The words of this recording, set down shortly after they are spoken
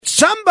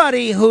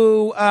somebody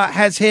who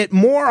has hit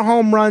more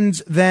home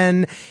runs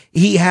than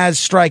he has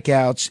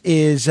strikeouts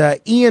is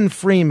Ian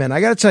Freeman.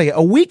 I got to tell you,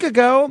 a week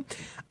ago,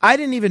 I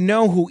didn't even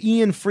know who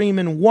Ian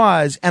Freeman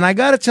was. And I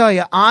got to tell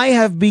you, I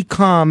have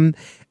become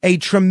a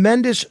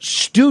tremendous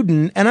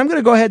student, and I'm going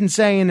to go ahead and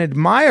say an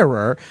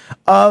admirer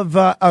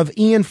of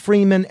Ian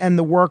Freeman and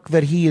the work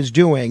that he is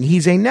doing.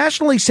 He's a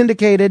nationally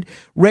syndicated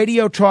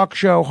radio talk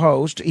show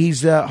host.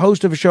 He's the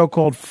host of a show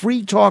called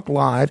Free Talk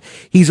Live.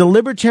 He's a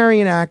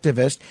libertarian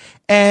activist,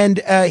 and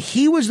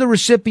he was the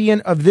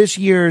recipient of this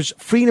year's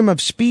Freedom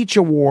of Speech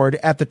Award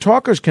at the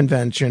Talkers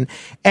Convention.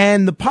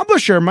 And the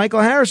publisher,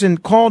 Michael Harrison,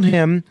 called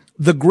him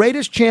the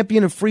greatest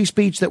champion of free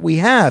speech that we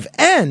have.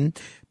 And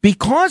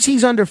because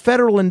he's under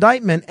federal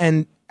indictment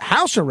and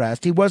house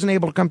arrest, he wasn't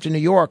able to come to New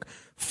York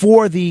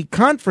for the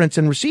conference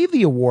and receive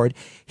the award.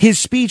 His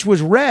speech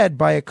was read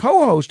by a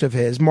co-host of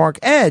his, Mark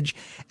Edge.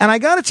 And I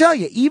got to tell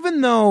you,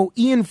 even though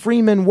Ian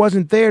Freeman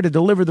wasn't there to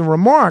deliver the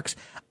remarks,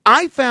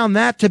 I found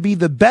that to be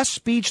the best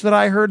speech that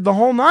I heard the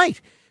whole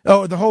night.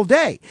 Oh, the whole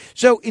day.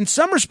 So in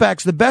some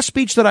respects, the best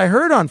speech that I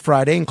heard on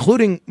Friday,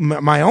 including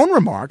my own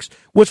remarks,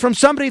 was from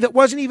somebody that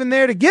wasn't even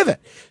there to give it.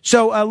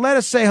 So let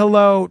us say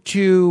hello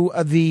to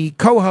the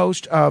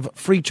co-host of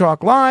Free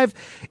Talk Live,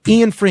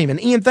 Ian Freeman.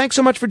 Ian, thanks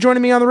so much for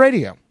joining me on the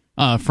radio.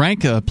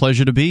 Frank, a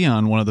pleasure to be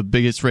on one of the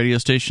biggest radio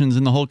stations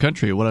in the whole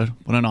country. What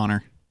an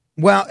honor.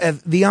 Well,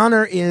 the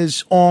honor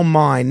is all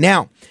mine.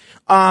 Now,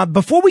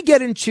 before we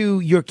get into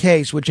your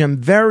case, which I'm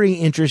very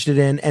interested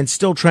in and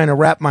still trying to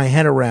wrap my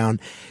head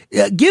around,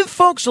 give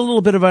folks a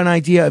little bit of an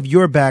idea of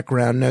your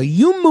background. Now,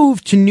 you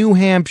moved to New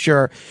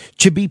Hampshire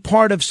to be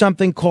part of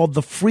something called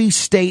the Free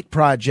State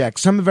Project.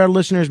 Some of our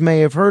listeners may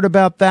have heard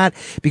about that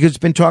because it's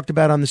been talked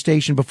about on the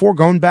station before,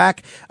 going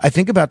back, I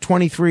think, about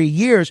 23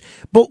 years.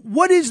 But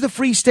what is the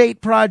Free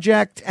State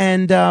Project,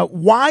 and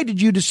why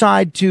did you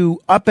decide to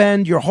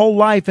upend your whole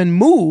life and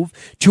move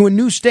to a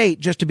new state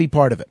just to be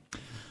part of it?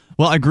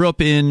 Well, I grew up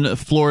in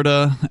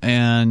Florida,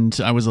 and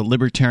I was a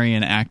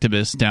libertarian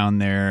activist down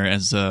there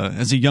as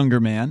a younger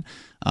man.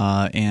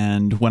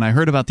 And when I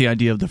heard about the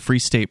idea of the Free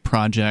State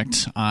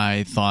Project,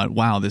 I thought,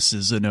 wow, this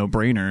is a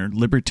no-brainer.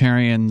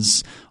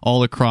 Libertarians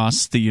all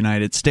across the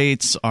United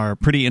States are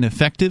pretty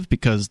ineffective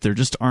because there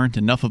just aren't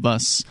enough of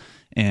us.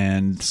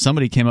 And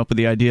somebody came up with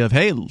the idea of,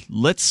 hey,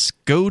 let's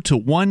go to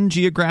one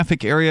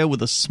geographic area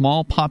with a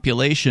small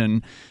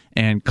population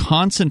and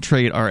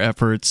concentrate our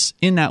efforts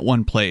in that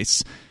one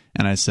place.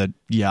 And I said,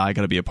 yeah, I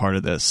got to be a part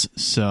of this.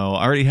 So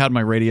I already had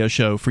my radio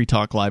show, Free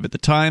Talk Live, at the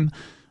time,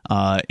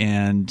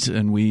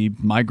 and we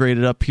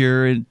migrated up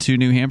here to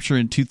New Hampshire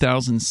in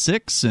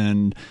 2006.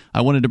 And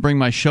I wanted to bring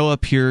my show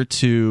up here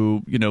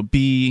to,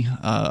 be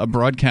a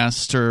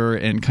broadcaster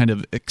and kind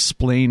of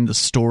explain the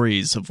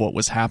stories of what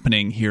was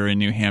happening here in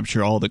New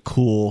Hampshire, all the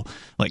cool,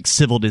 like,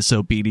 civil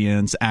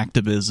disobedience,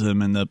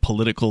 activism, and the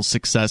political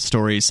success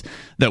stories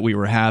that we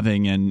were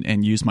having,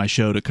 and use my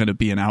show to kind of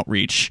be an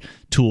outreach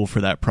tool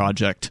for that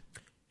project.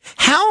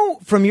 How,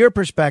 from your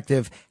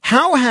perspective,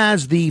 how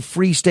has the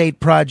Free State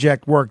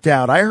Project worked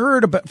out? I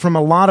heard from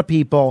a lot of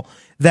people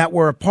that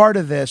were a part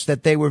of this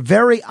that they were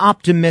very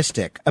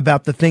optimistic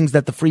about the things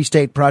that the Free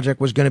State Project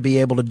was going to be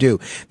able to do.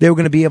 They were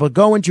going to be able to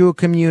go into a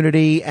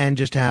community and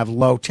just have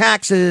low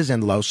taxes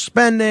and low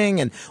spending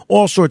and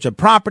all sorts of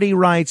property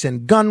rights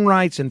and gun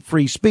rights and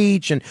free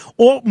speech and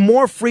all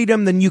more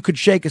freedom than you could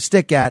shake a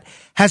stick at.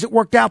 Has it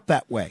worked out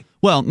that way?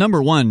 Well,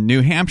 number one,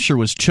 New Hampshire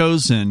was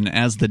chosen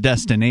as the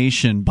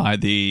destination by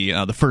the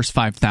first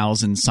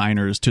 5,000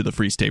 signers to the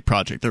Free State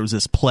Project. There was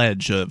this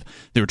pledge of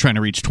they were trying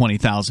to reach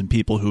 20,000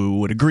 people who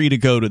would agree to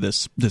go to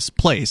this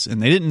place,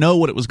 and they didn't know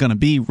what it was going to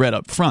be right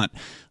up front.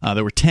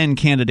 There were 10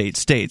 candidate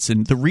states,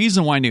 and the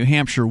reason why New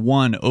Hampshire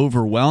won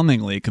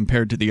overwhelmingly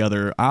compared to the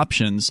other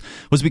options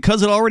was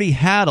because it already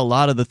had a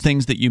lot of the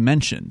things that you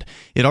mentioned.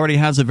 It already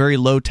has a very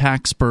low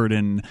tax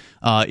burden.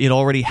 It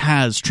already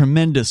has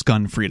tremendous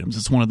gun freedoms.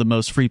 It's one of the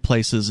most free places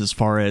as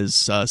far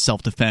as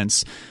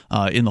self-defense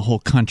in the whole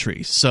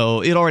country.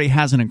 So it already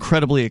has an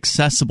incredibly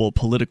accessible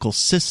political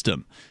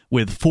system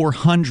with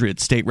 400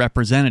 state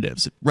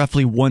representatives,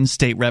 roughly one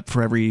state rep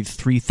for every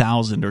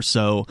 3,000 or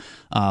so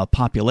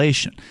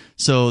population.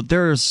 So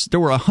there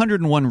were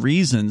 101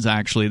 reasons,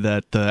 actually,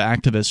 that the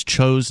activists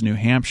chose New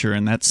Hampshire,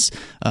 and that's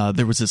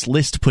there was this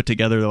list put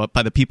together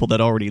by the people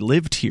that already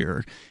lived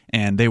here,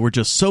 and they were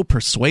just so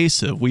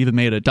persuasive. We even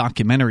made a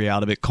documentary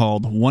out of it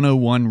called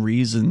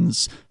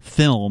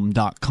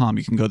 101reasonsfilm.com.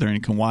 You can go there and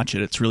you can watch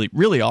it. It's really,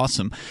 really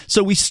awesome.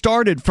 So we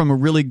started from a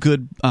really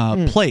good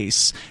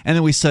place, and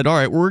then we said, all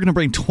right, we're going to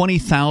bring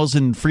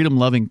 20,000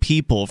 freedom-loving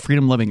people,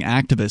 freedom-loving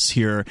activists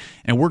here,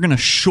 and we're going to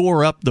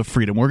shore up the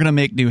freedom. We're going to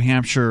make New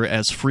Hampshire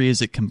as free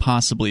as it can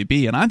possibly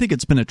be, and I think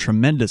it's been a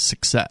tremendous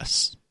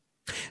success.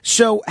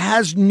 So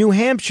has New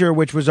Hampshire,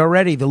 which was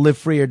already the live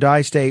free or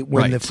die state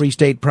when the Free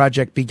State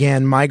Project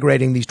began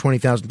migrating these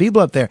 20,000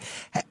 people up there,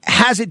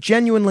 has it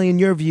genuinely, in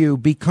your view,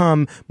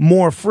 become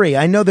more free?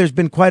 I know there's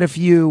been quite a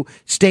few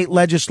state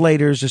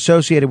legislators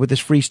associated with this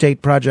Free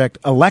State Project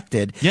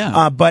elected,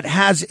 but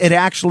has it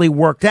actually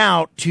worked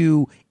out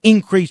to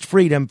increased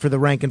freedom for the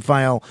rank and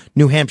file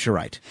New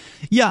Hampshireite?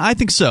 Yeah, I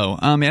think so.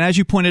 And as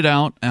you pointed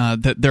out,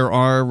 that there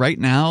are right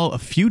now a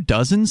few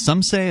dozen,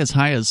 some say as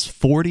high as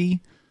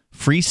 40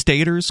 Free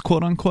Staters,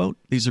 quote unquote.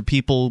 These are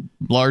people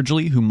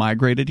largely who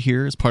migrated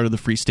here as part of the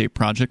Free State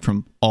Project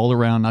from all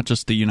around, not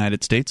just the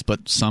United States,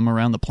 but some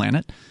around the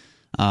planet,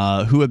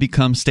 who have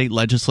become state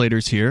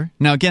legislators here.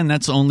 Now, again,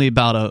 that's only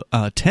about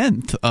a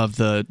tenth of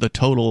the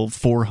total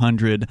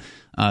 400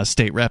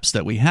 state reps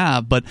that we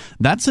have, but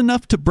that's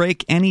enough to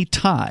break any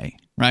tie.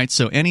 Right?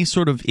 So any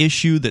sort of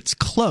issue that's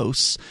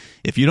close,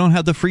 if you don't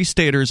have the Free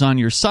Staters on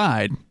your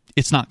side,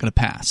 it's not going to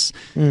pass.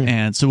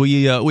 And so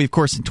we of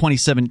course, in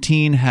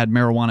 2017 had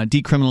marijuana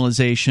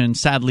decriminalization.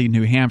 Sadly,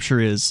 New Hampshire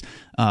is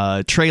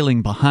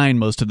trailing behind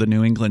most of the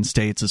New England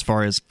states as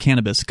far as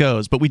cannabis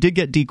goes. But we did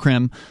get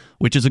decrim,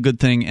 which is a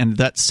good thing. And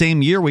that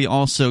same year, we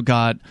also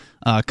got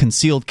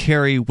concealed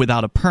carry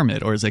without a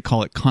permit, or as they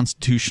call it,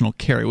 constitutional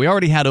carry. We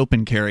already had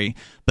open carry,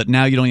 but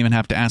now you don't even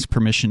have to ask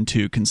permission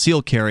to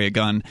conceal carry a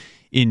gun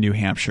in New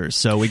Hampshire.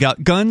 So we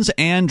got guns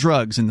and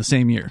drugs in the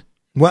same year.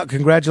 Well,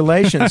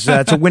 congratulations.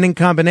 It's a winning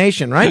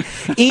combination, right?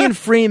 Ian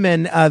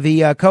Freeman,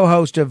 the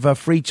co-host of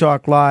Free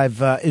Talk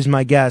Live, is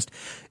my guest.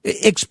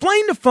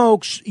 Explain to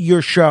folks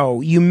your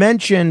show. You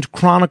mentioned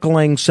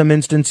chronicling some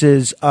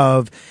instances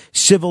of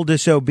civil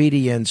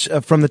disobedience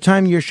from the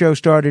time your show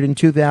started in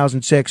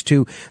 2006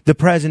 to the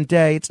present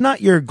day. It's not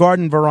your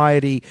garden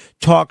variety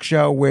talk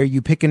show where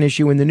you pick an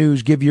issue in the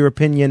news, give your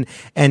opinion,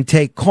 and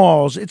take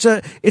calls. It's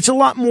a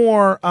lot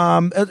more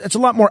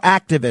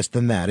activist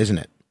than that, isn't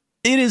it?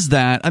 It is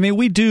that. I mean,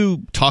 we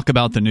do talk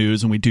about the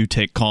news and we do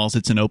take calls.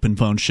 It's an open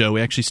phone show. We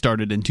actually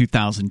started in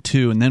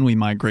 2002 and then we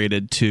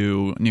migrated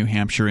to New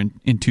Hampshire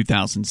in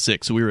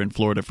 2006. So we were in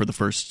Florida for the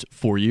first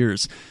 4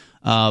 years.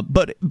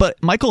 But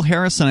Michael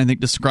Harrison, I think,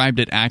 described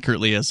it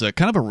accurately as a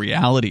kind of a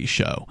reality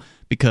show,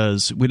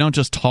 because we don't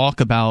just talk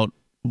about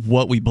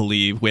what we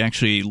believe, we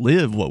actually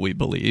live what we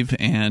believe,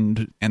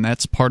 and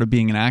that's part of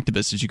being an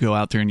activist, is you go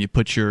out there and you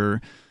put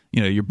your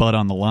butt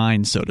on the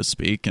line, so to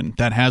speak. And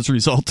that has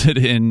resulted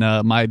in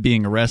my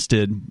being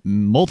arrested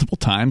multiple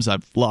times.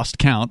 I've lost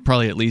count,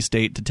 probably at least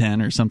 8 to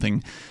 10 or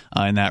something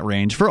in that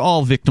range, for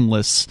all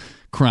victimless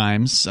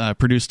crimes.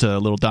 Produced a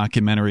little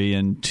documentary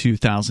in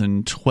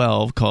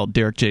 2012 called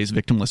Derek J's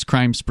Victimless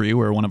Crime Spree,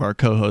 where one of our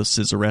co-hosts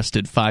is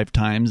arrested 5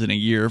 times in a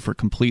year for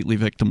completely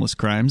victimless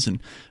crimes,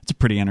 and it's a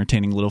pretty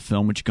entertaining little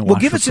film which you can watch.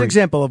 Well, give us an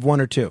example of 1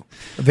 or 2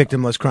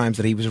 victimless crimes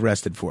that he was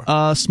arrested for.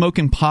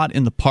 Smoking pot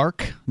in the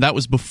park. That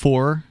was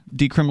before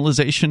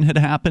decriminalization had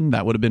happened.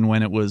 That would have been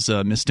when it was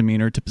a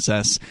misdemeanor to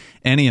possess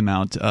any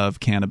amount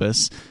of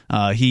cannabis.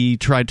 He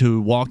tried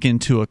to walk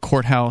into a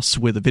courthouse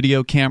with a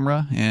video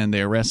camera, and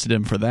they arrested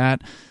him for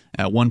that.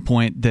 At one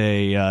point,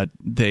 they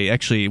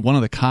actually, one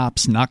of the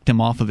cops knocked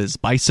him off of his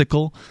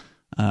bicycle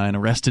and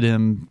arrested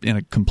him in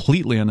a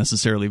completely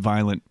unnecessarily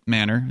violent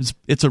manner.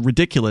 It's a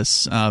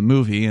ridiculous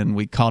movie, and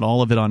we caught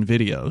all of it on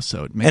video.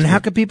 So it makes And how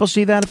can people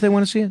see that if they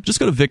want to see it? Just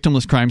go to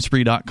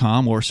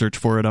victimlesscrimespree.com or search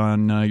for it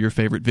on your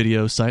favorite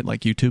video site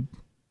like YouTube.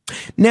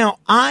 Now,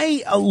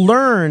 I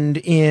learned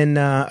in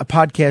a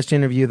podcast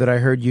interview that I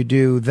heard you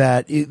do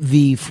that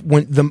the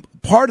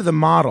part of the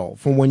model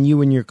for when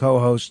you and your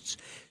co-hosts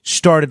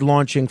started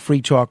launching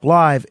Free Talk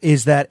Live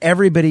is that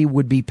everybody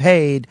would be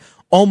paid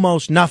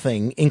almost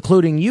nothing,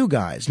 including you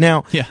guys.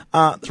 Now,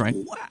 that's right.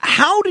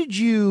 How did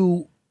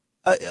you?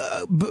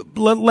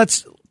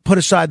 Let's put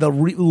aside the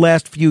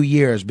last few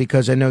years,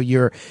 because I know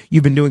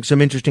you've been doing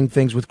some interesting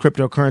things with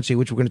cryptocurrency,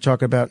 which we're going to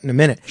talk about in a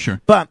minute.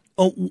 Sure. But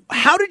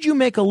how did you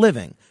make a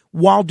living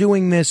while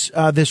doing this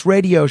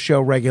radio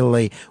show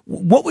regularly?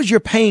 What was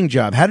your paying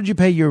job? How did you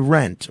pay your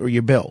rent or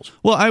your bills?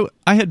 Well,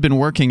 I had been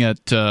working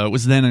at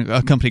was then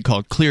a company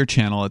called Clear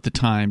Channel at the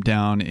time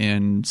down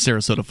in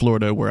Sarasota,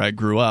 Florida, where I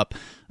grew up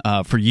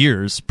for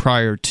years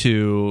prior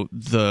to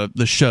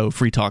the show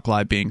Free Talk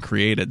Live being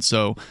created.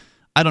 So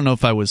I don't know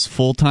if I was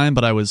full-time,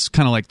 but I was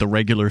kind of like the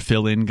regular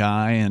fill-in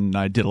guy, and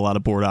I did a lot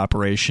of board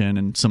operation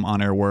and some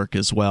on-air work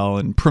as well,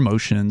 and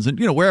promotions, and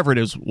wherever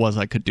it was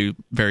I could do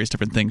various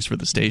different things for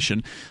the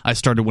station. I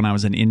started when I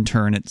was an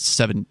intern at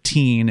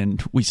 17,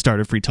 and we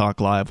started Free Talk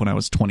Live when I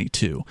was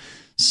 22.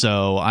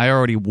 So I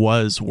already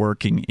was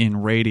working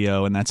in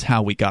radio, and that's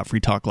how we got Free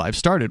Talk Live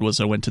started. Was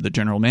I went to the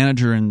general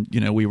manager, and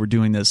we were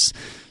doing this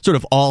sort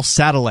of all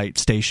satellite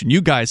station. You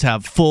guys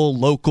have full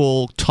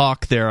local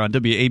talk there on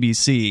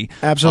WABC,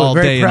 absolutely, all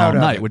very day proud and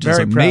all night, of which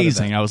very is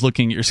amazing. I was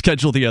looking at your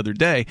schedule the other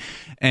day,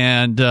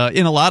 and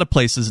in a lot of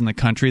places in the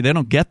country, they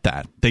don't get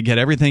that. They get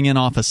everything in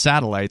off a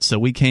satellite. So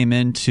we came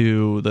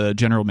into the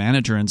general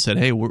manager and said,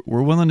 "Hey,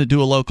 we're willing to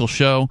do a local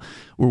show.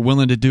 We're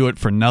willing to do it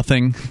for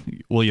nothing.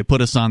 Will you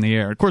put us on the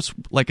air?" Of course,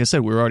 like I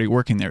said, we were already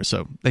working there,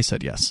 so they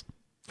said yes.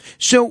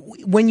 So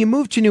when you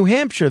moved to New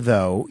Hampshire,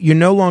 though, you're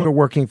no longer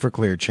working for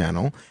Clear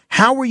Channel.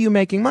 How were you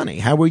making money?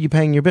 How were you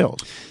paying your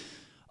bills?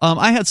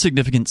 I had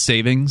significant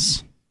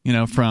savings,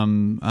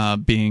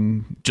 from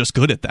being just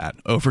good at that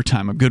over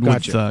time. I'm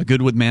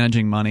good with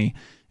managing money,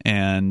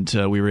 and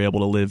we were able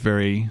to live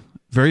very,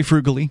 very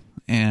frugally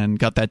and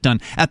got that done.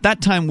 At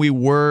that time, we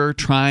were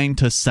trying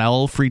to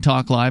sell Free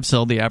Talk Live,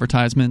 sell the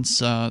advertisements,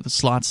 the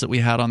slots that we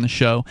had on the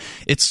show.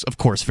 It's, of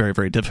course, very,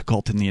 very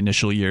difficult in the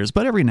initial years,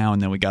 but every now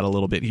and then we got a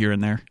little bit here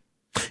and there.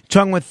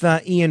 Talking with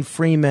Ian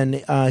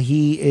Freeman.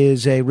 He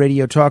is a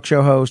radio talk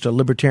show host, a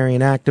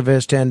libertarian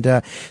activist,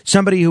 and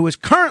somebody who is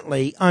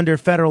currently under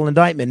federal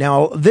indictment.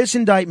 Now, this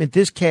indictment,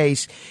 this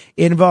case,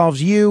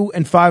 involves you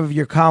and 5 of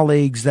your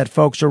colleagues that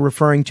folks are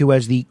referring to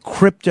as the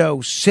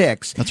Crypto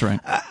Six. That's right.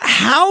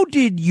 How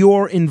did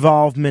your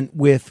involvement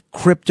with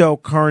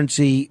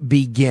cryptocurrency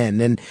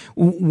begin? And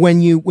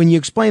when you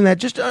explain that,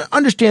 just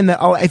understand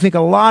that I think a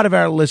lot of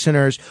our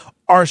listeners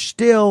are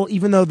still,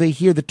 even though they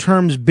hear the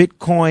terms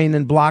Bitcoin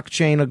and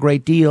blockchain a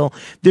great deal,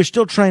 they're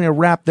still trying to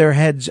wrap their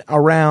heads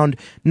around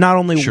not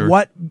only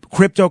what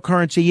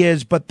cryptocurrency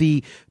is, but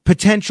the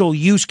potential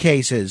use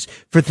cases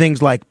for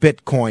things like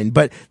Bitcoin.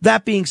 But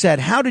that being said,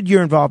 how did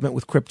your involvement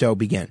with crypto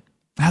begin?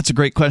 That's a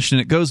great question.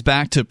 It goes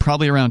back to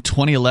probably around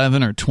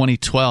 2011 or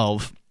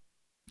 2012.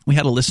 We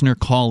had a listener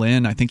call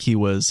in. I think he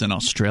was an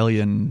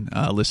Australian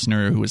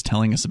listener who was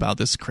telling us about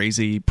this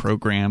crazy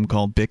program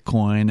called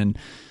Bitcoin, and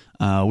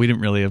we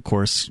didn't really, of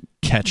course,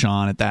 catch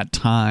on at that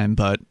time,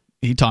 but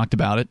he talked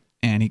about it,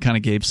 and he kind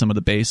of gave some of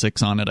the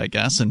basics on it, I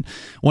guess. And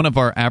one of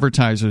our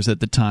advertisers at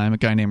the time, a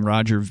guy named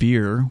Roger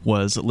Veer,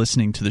 was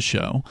listening to the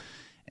show,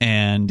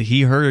 and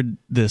he heard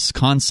this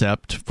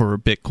concept for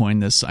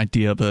Bitcoin, this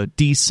idea of a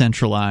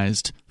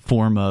decentralized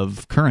form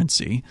of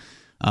currency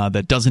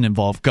that doesn't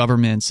involve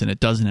governments and it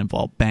doesn't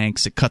involve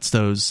banks. It cuts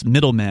those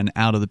middlemen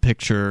out of the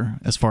picture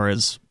as far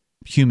as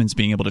humans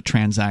being able to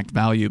transact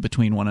value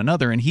between one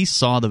another. And he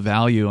saw the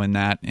value in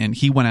that, and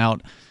he went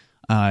out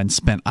and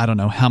spent, I don't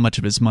know how much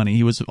of his money.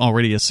 He was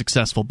already a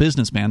successful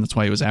businessman. That's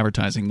why he was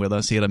advertising with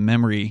us. He had a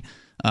memory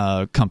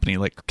company,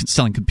 like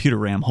selling computer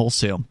RAM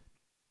wholesale.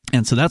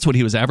 And so that's what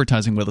he was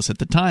advertising with us at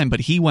the time.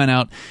 But he went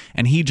out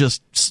and he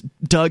just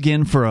dug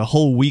in for a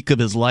whole week of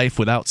his life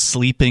without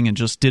sleeping and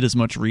just did as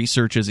much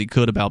research as he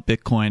could about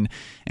Bitcoin.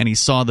 And he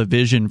saw the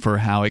vision for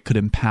how it could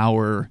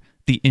empower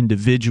the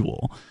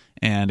individual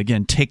and,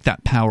 again, take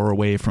that power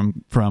away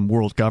from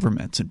world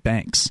governments and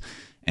banks.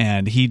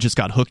 And he just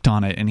got hooked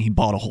on it, and he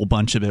bought a whole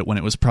bunch of it when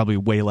it was probably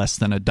way less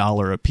than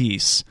 $1 a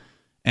piece.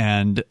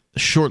 And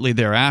shortly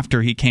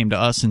thereafter, he came to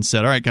us and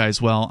said, all right,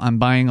 guys, well, I'm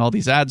buying all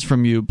these ads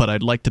from you, but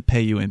I'd like to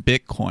pay you in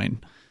Bitcoin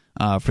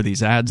for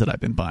these ads that I've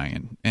been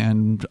buying.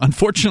 And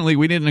unfortunately,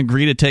 we didn't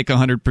agree to take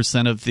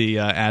 100% of the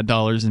ad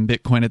dollars in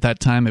Bitcoin at that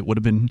time. It would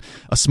have been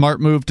a smart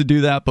move to do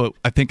that, but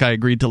I think I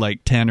agreed to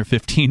like 10 or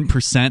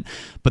 15%.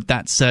 But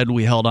that said,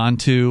 we held on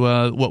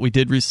to what we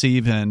did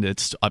receive, and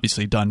it's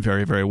obviously done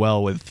very, very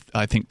well with,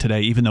 I think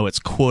today, even though it's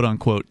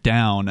quote-unquote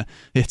down,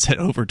 it's at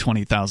over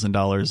 $20,000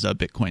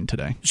 Bitcoin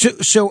today.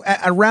 So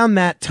around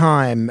that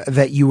time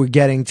that you were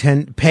getting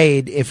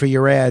paid for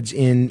your ads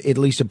in at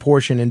least a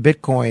portion in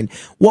Bitcoin,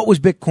 what was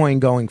Bitcoin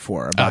going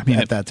for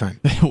at that time?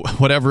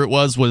 Whatever it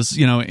was,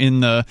 in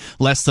the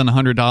less than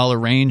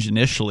 $100 range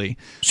initially.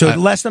 So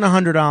less than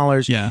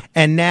 $100, yeah.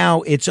 And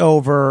now it's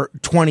over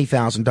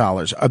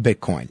 $20,000 a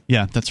Bitcoin.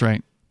 Yeah, that's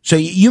right. So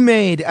you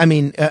made,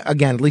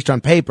 again, at least on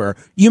paper,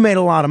 you made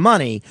a lot of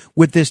money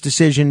with this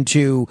decision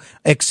to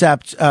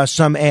accept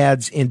some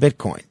ads in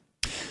Bitcoin.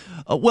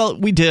 Well,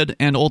 we did,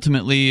 and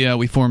ultimately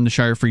we formed the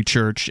Shire Free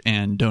Church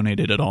and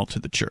donated it all to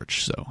the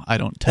church. So I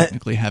don't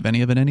technically have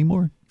any of it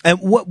anymore. And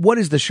what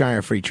is the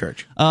Shire Free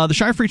Church? The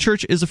Shire Free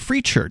Church is a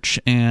free church,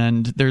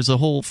 and there's a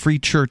whole free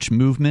church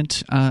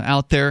movement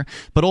out there.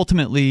 But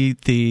ultimately,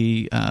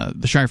 the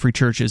Shire Free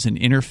Church is an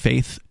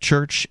interfaith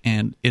church,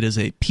 and it is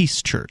a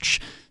peace church.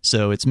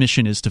 So its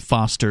mission is to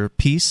foster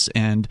peace,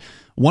 and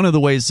one of the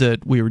ways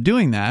that we were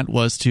doing that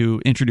was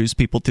to introduce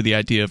people to the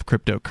idea of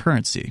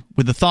cryptocurrency,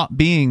 with the thought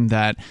being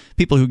that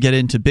people who get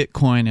into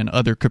Bitcoin and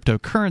other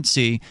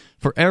cryptocurrency,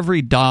 for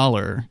every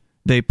dollar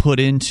they put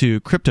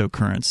into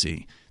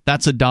cryptocurrency,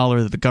 that's a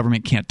dollar that the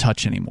government can't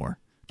touch anymore.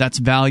 That's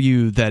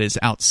value that is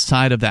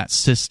outside of that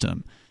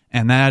system.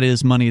 And that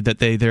is money that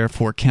they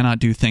therefore cannot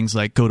do things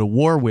like go to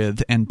war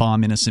with and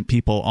bomb innocent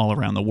people all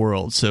around the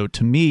world. So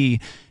to me,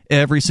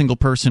 every single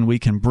person we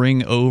can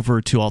bring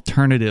over to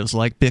alternatives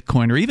like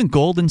Bitcoin or even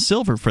gold and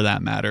silver for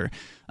that matter,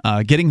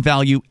 getting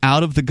value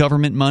out of the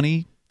government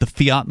money, the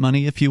fiat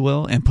money, if you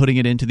will, and putting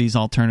it into these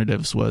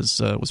alternatives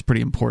was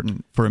pretty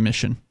important for a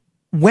mission.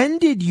 When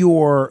did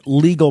your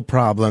legal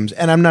problems,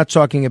 and I'm not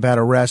talking about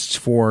arrests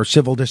for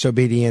civil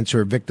disobedience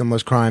or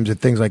victimless crimes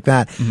and things like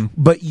that,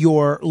 but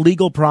your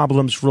legal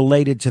problems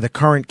related to the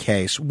current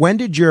case, when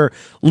did your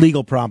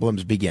legal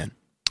problems begin?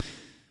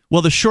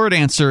 Well, the short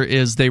answer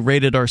is they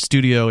raided our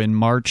studio in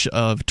March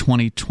of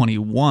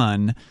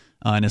 2021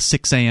 in a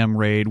 6 a.m.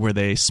 raid where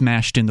they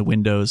smashed in the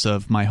windows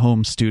of my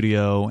home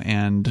studio.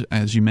 And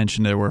as you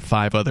mentioned, there were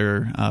 5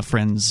 other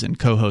friends and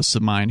co-hosts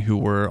of mine who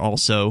were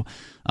also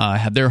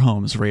had their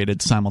homes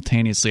raided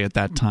simultaneously at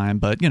that time.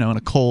 But, in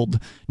a cold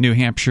New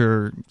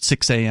Hampshire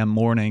 6 a.m.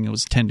 morning, it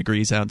was 10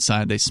 degrees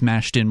outside. They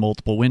smashed in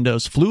multiple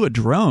windows, flew a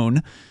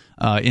drone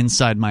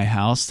inside my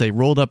house. They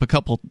rolled up a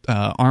couple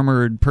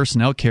armored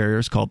personnel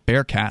carriers called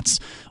Bearcats.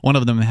 One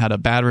of them had a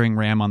battering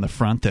ram on the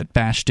front that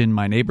bashed in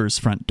my neighbor's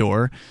front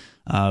door,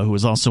 who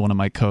was also one of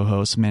my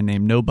co-hosts, a man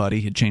named Nobody.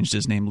 He had changed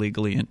his name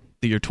legally in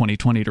the year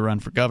 2020 to run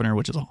for governor,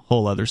 which is a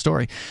whole other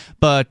story.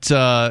 But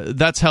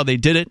that's how they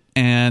did it,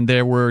 and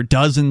there were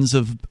dozens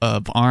of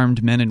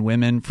armed men and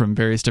women from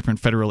various different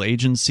federal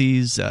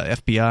agencies,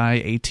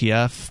 FBI,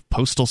 ATF,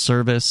 Postal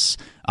Service,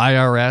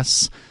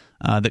 IRS,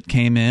 that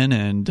came in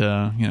and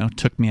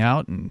took me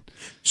out. And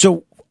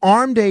so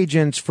armed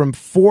agents from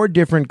 4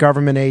 different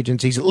government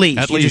agencies, at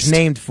least you just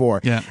named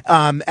 4,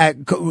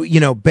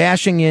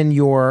 bashing in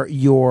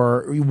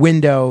your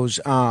windows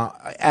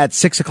at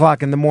 6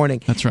 o'clock in the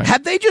morning. That's right.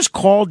 Had they just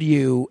called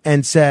you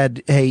and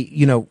said, hey,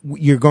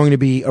 you're going to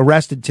be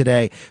arrested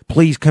today,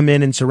 please come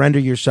in and surrender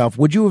yourself,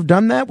 would you have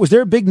done that? Was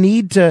there a big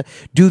need to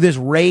do this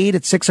raid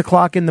at 6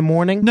 o'clock in the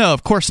morning? No,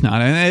 of course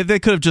not. And they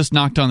could have just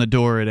knocked on the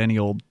door at any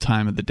old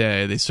time of the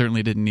day. They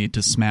certainly didn't need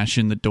to smash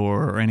in the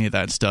door or any of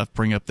that stuff,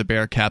 bring up the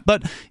Bearcat.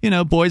 But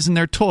boys and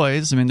their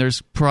toys. I mean,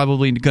 there's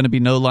probably going to be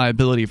no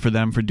liability for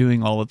them for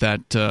doing all of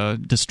that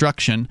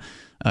destruction,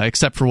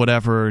 except for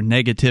whatever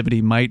negativity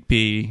might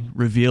be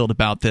revealed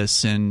about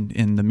this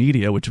in the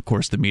media, which, of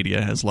course, the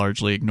media has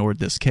largely ignored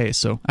this case.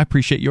 So I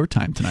appreciate your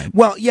time tonight.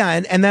 Well,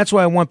 yeah, and that's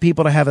why I want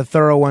people to have a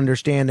thorough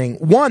understanding,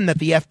 one, that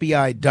the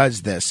FBI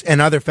does this and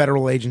other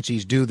federal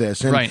agencies do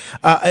this. And right.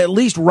 At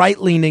least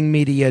right-leaning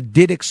media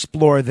did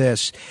explore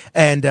this,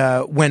 and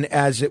when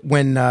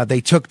they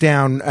took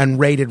down and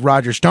raided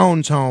Roger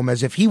Stone's home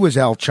as if he was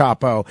El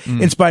Chapo,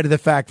 in spite of the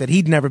fact that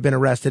he'd never been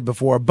arrested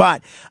before.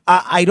 But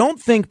I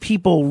don't think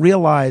people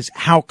realize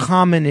how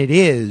common it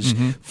is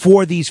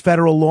for these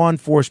federal law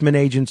enforcement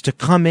agents to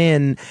come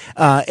in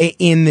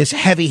this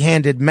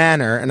heavy-handed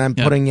manner, and I'm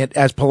putting it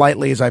as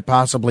politely as I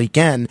possibly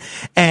can,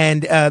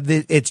 and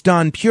it's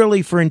done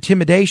purely for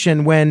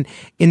intimidation when,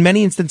 in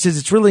many instances,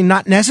 it's really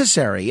not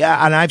necessary.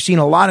 And I've seen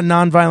a lot of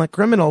nonviolent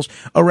criminals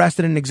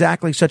arrested in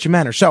exactly such a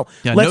manner. So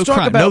let's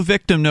talk about... No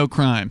victim, no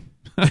crime.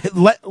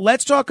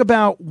 Let's talk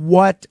about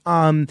what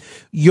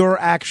you're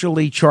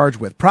actually charged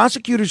with.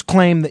 Prosecutors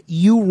claim that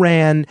you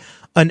ran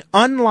an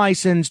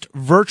unlicensed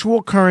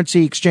virtual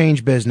currency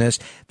exchange business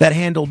that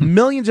handled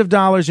millions of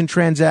dollars in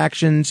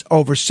transactions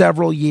over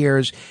several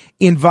years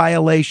in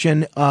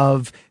violation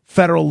of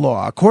federal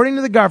law. According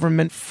to the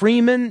government,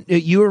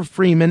 you or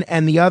Freeman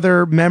and the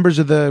other members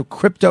of the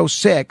Crypto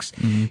Six,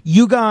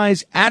 you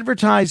guys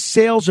advertised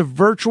sales of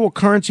virtual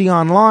currency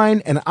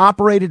online and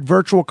operated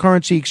virtual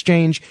currency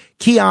exchange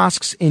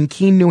kiosks in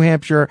Keene, New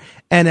Hampshire,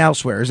 and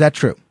elsewhere. Is that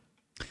true?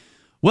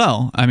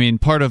 Well, I mean,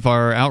 part of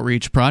our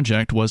outreach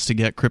project was to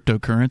get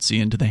cryptocurrency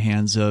into the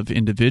hands of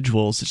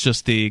individuals. It's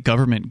just the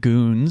government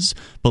goons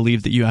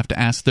believe that you have to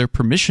ask their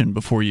permission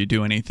before you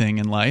do anything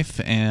in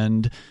life,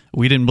 and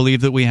we didn't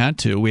believe that we had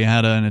to. We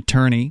had an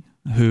attorney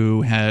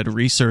who had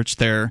researched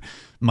their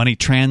money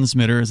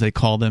transmitter, as they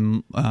call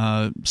them,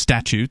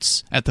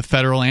 statutes at the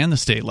federal and the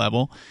state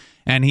level.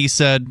 And he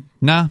said,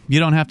 nah,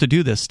 you don't have to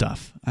do this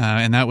stuff.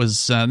 And that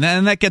was, and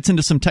that gets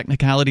into some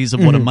technicalities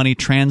of what a money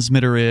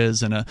transmitter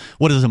is and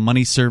what is a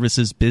money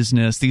services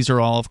business. These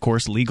are all, of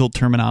course, legal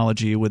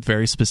terminology with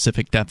very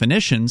specific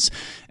definitions.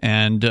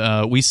 And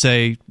we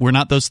say we're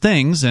not those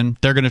things, and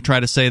they're going to try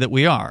to say that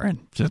we are.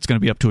 And so it's going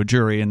to be up to a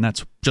jury, and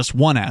that's just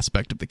one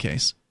aspect of the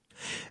case.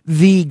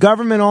 The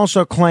government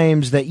also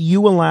claims that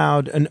you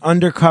allowed an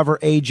undercover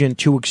agent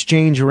to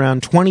exchange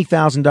around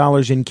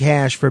 $20,000 in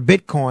cash for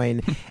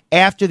Bitcoin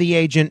after the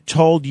agent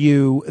told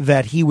you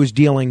that he was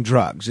dealing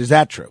drugs. Is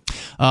that true?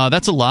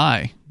 That's a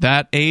lie.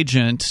 That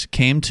agent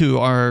came to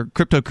our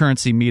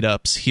cryptocurrency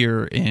meetups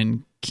here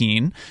in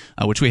Keene,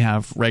 which we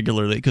have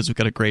regularly because we've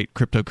got a great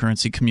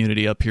cryptocurrency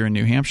community up here in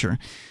New Hampshire.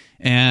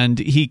 And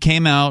he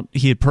came out,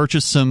 he had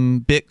purchased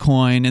some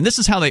Bitcoin, and this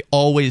is how they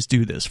always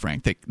do this,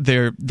 Frank.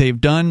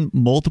 They've done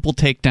multiple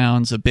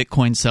takedowns of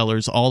Bitcoin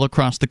sellers all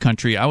across the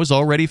country. I was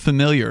already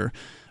familiar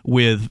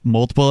with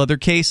multiple other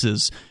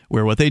cases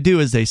where what they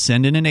do is they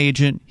send in an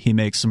agent, he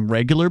makes some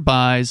regular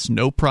buys,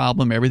 no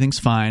problem, everything's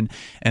fine,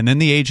 and then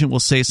the agent will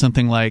say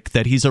something like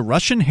that he's a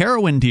Russian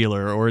heroin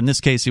dealer, or in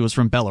this case he was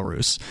from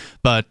Belarus,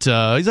 but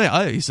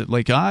he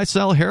said I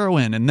sell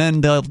heroin, and then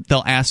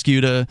they'll ask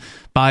you to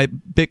buy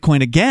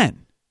Bitcoin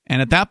again.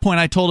 And at that point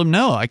I told him,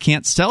 no, I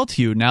can't sell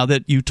to you now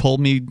that you told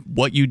me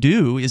what you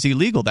do is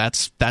illegal.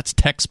 That's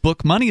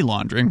textbook money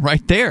laundering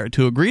right there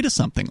to agree to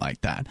something like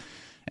that.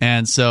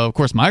 And so, of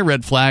course, my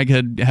red flag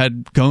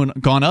had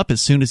gone up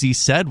as soon as he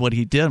said what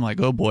he did. I'm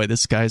like, oh boy,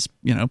 this guy's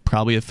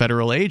probably a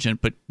federal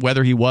agent. But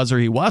whether he was or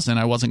he wasn't,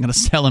 I wasn't going to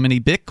sell him any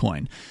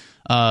Bitcoin.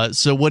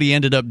 So what he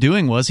ended up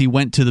doing was he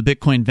went to the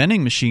Bitcoin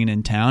vending machine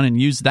in town and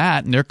used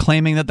that, and they're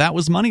claiming that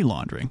was money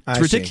laundering. It's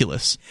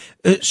ridiculous.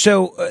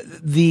 So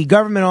the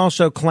government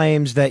also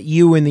claims that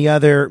you and the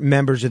other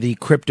members of the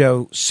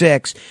Crypto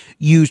Six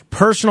used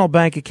personal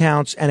bank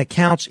accounts and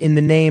accounts in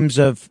the names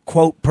of,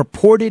 quote,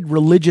 purported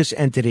religious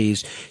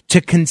entities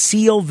to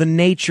conceal the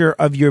nature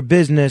of your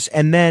business,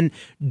 and then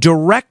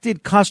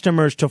directed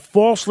customers to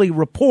falsely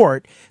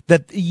report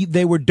that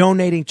they were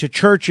donating to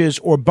churches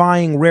or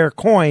buying rare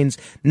coins,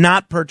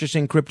 not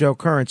purchasing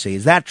cryptocurrency.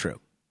 Is that true?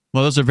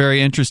 Well, those are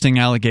very interesting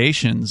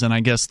allegations, and I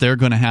guess they're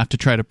going to have to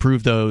try to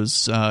prove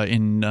those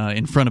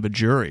in front of a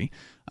jury.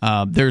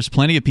 There's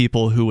plenty of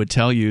people who would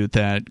tell you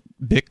that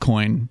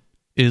Bitcoin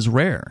is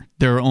rare.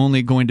 There are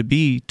only going to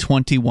be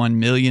 21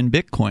 million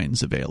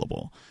Bitcoins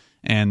available.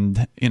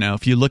 And,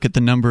 if you look at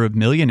the number of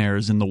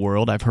millionaires in the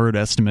world, I've heard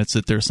estimates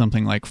that there's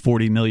something like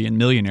 40 million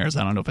millionaires.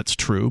 I don't know if it's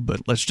true,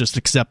 but let's just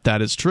accept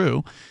that as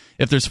true.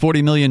 If there's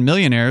 40 million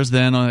millionaires,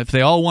 then if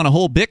they all want a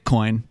whole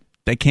Bitcoin,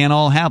 they can't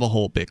all have a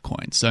whole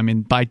Bitcoin. So,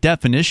 by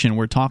definition,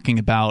 we're talking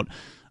about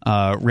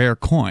rare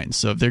coins.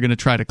 So if they're going to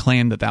try to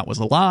claim that was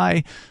a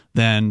lie,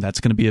 then that's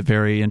going to be a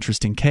very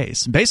interesting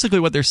case. Basically,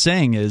 what they're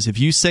saying is if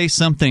you say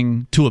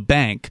something to a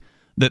bank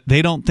that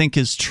they don't think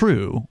is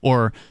true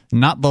or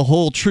not the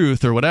whole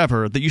truth or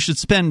whatever, that you should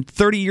spend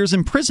 30 years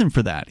in prison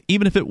for that,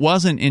 even if it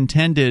wasn't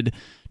intended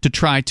to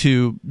try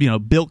to,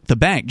 bilk the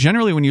bank.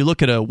 Generally, when you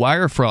look at a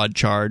wire fraud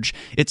charge,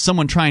 it's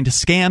someone trying to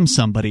scam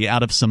somebody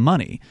out of some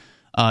money.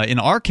 In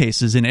our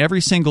cases, in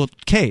every single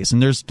case,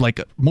 and there's like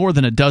more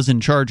than a dozen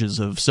charges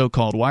of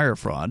so-called wire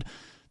fraud,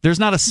 there's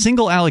not a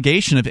single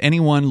allegation of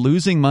anyone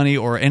losing money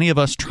or any of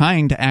us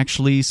trying to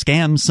actually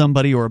scam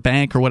somebody or a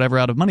bank or whatever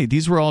out of money.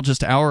 These were all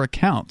just our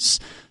accounts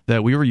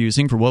that we were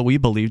using for what we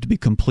believed to be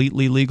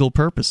completely legal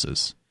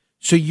purposes.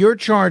 So you're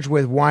charged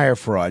with wire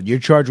fraud, you're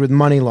charged with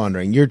money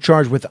laundering, you're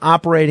charged with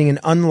operating an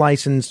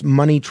unlicensed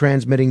money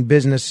transmitting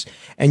business,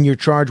 and you're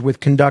charged with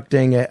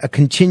conducting a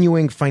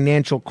continuing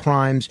financial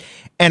crimes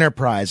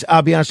enterprise.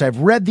 I'll be honest, I've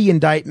read the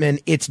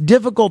indictment. It's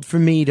difficult for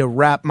me to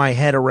wrap my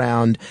head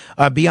around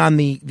beyond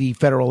the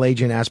federal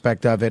agent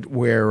aspect of it,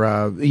 where,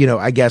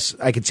 I guess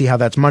I could see how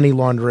that's money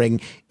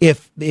laundering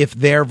if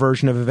their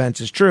version of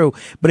events is true.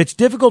 But it's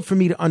difficult for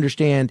me to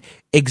understand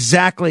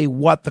exactly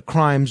what the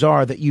crimes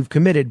are that you've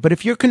committed. But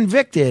if you're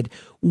convicted,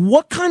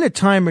 what kind of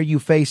time are you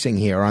facing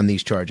here on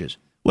these charges?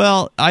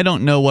 Well, I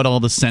don't know what all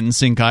the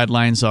sentencing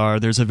guidelines are.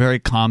 There's a very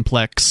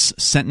complex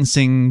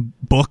sentencing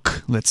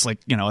book that's like,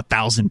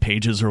 1,000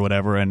 pages or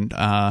whatever. And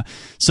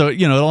so,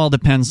 it all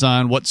depends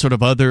on what sort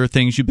of other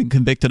things you've been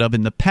convicted of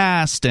in the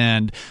past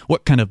and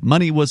what kind of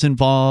money was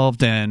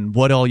involved and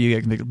what all you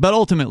get convicted. But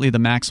ultimately, the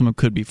maximum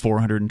could be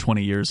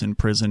 420 years in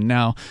prison.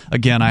 Now,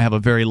 again, I have a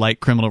very light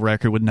criminal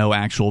record with no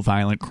actual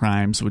violent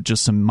crimes, with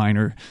just some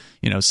minor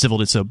civil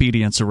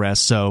disobedience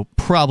arrests, so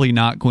probably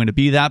not going to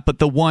be that. But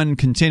the one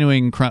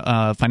continuing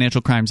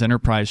financial crimes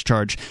enterprise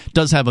charge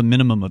does have a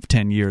minimum of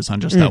 10 years on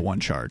just that one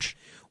charge.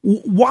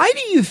 Why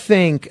do you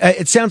think,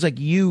 it sounds like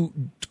you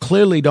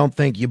clearly don't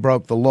think you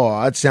broke the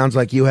law. It sounds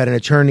like you had an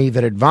attorney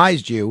that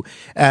advised you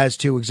as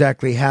to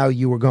exactly how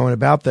you were going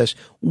about this.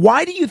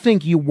 Why do you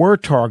think you were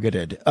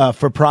targeted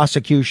for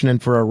prosecution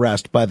and for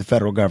arrest by the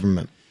federal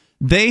government?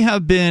 They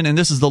have been, and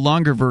this is the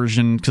longer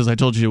version because I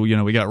told you,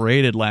 we got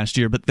raided last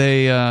year, but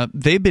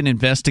they've been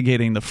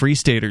investigating the Free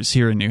Staters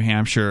here in New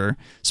Hampshire,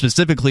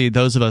 specifically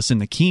those of us in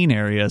the Keene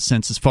area,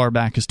 since as far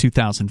back as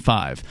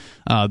 2005.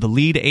 The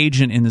lead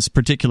agent in this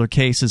particular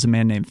case is a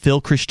man named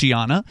Phil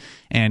Christiana,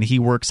 and he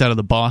works out of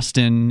the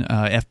Boston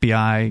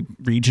FBI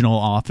regional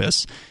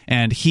office.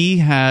 And he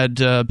had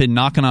been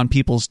knocking on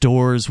people's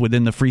doors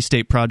within the Free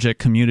State Project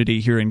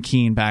community here in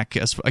Keene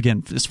as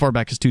far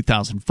back as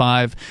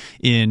 2005.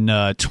 In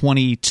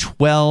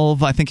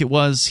 2012, I think it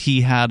was, he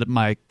had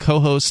my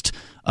co-host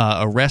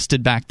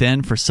arrested back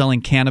then for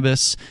selling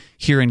cannabis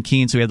here in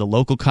Keene. So he had the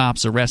local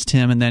cops arrest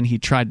him, and then he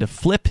tried to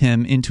flip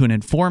him into an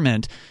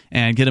informant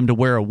and get him to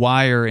wear a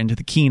wire into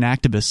the Keene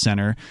Activist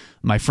Center.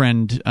 My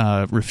friend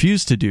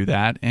refused to do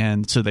that,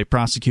 and so they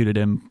prosecuted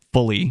him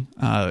fully.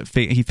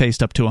 He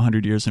faced up to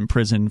 100 years in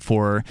prison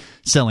for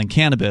selling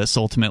cannabis,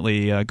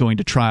 ultimately going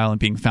to trial and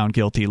being found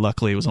guilty.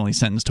 Luckily, he was only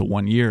sentenced to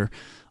 1 year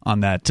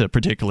on that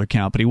particular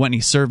count, but he went and he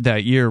served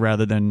that year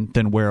rather than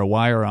wear a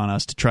wire on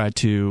us to try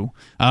to,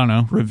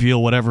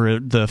 reveal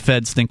whatever the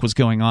feds think was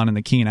going on in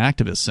the Keene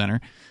Activist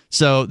Center.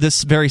 So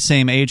this very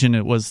same agent,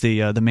 it was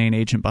the main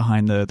agent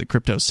behind the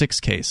Crypto 6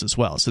 case as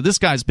well. So this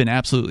guy's been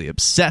absolutely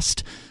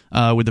obsessed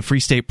with the Free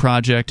State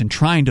Project and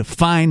trying to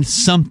find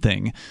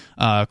something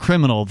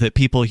criminal that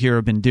people here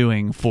have been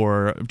doing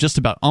for just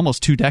about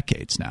almost 2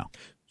 decades now.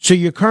 So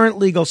your current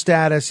legal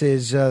status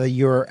is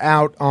you're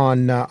out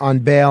on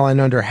bail and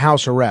under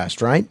house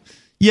arrest, right?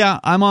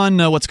 Yeah, I'm on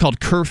what's called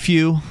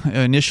curfew.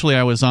 Initially,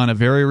 I was on a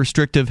very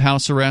restrictive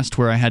house arrest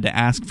where I had to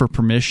ask for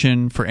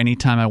permission for any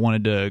time I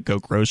wanted to go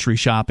grocery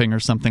shopping or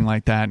something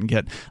like that.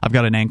 And I've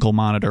got an ankle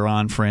monitor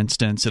on, for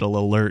instance. It'll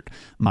alert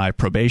my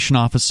probation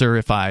officer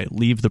if I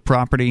leave the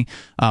property.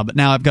 But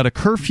now I've got a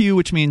curfew,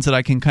 which means that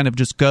I can kind of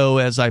just go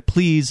as I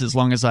please as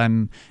long as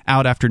I'm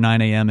out after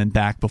 9 a.m. and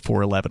back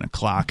before 11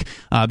 o'clock.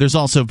 There's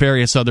also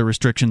various other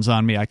restrictions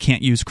on me. I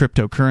can't use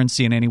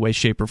cryptocurrency in any way,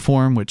 shape, or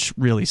form, which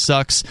really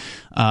sucks.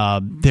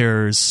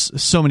 There's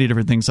so many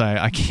different things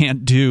I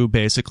can't do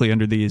basically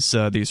under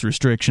these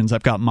restrictions.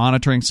 I've got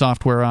monitoring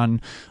software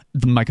on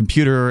my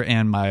computer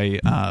and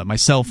my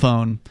cell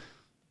phone,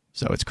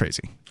 so it's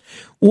crazy.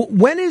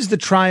 When is the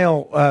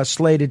trial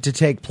slated to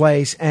take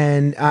place?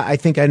 And I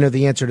think I know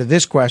the answer to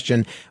this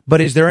question, but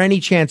is there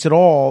any chance at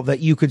all that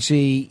you could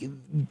see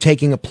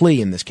taking a plea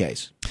in this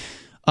case?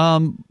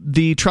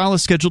 The trial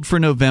is scheduled for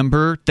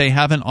November. They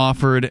haven't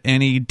offered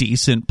any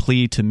decent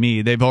plea to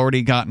me. They've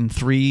already gotten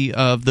 3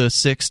 of the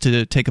 6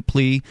 to take a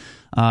plea.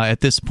 At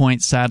this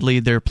point, sadly,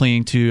 they're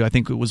pleading to, I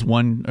think it was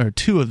 1 or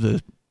 2 of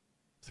the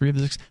 3 of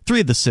the 6.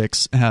 3 of the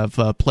 6 have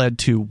pled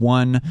to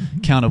 1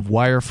 count of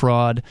wire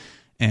fraud.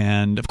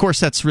 And, of course,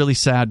 that's really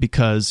sad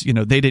because,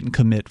 they didn't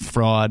commit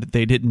fraud.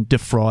 They didn't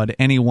defraud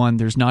anyone.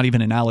 There's not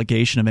even an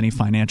allegation of any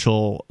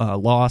financial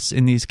loss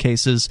in these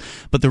cases.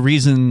 But the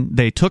reason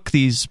they took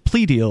these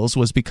plea deals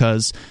was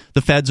because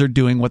the feds are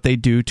doing what they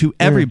do to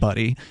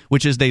everybody,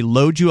 which is they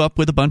load you up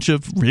with a bunch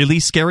of really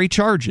scary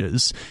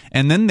charges,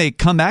 and then they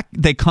come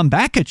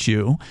back at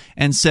you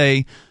and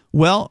say,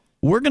 well,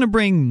 we're going to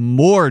bring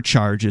more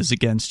charges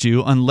against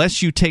you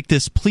unless you take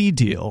this plea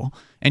deal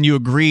and you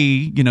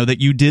agree, that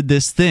you did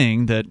this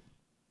thing that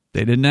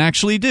they didn't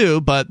actually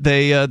do, but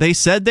they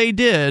said they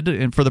did,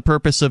 and for the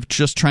purpose of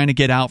just trying to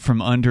get out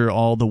from under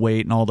all the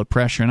weight and all the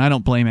pressure. And I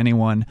don't blame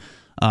anyone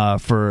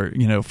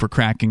for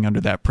cracking under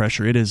that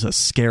pressure. It is a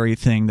scary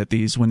thing that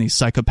when these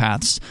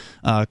psychopaths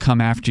come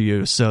after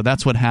you. So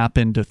that's what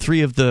happened to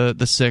 3 of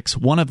the 6.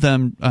 One of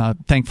them,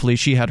 thankfully,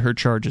 she had her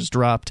charges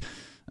dropped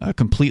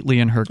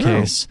completely in her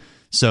case.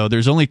 So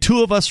there's only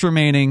 2 of us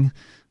remaining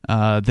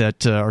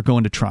that are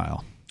going to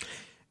trial.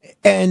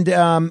 And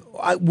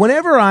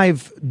whenever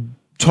I've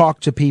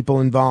talked to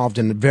people involved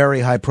in very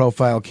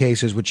high-profile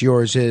cases, which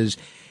yours is,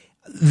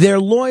 their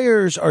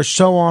lawyers are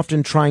so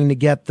often trying to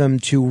get them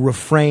to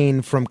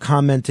refrain from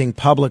commenting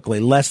publicly,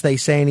 lest they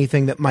say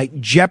anything that might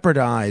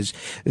jeopardize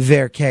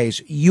their case.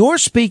 You're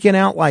speaking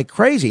out like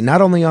crazy,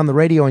 not only on the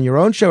radio on your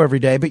own show every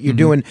day, but you're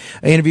doing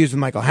interviews with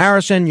Michael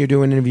Harrison, you're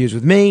doing interviews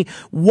with me.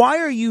 Why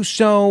are you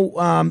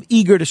so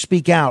eager to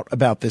speak out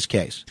about this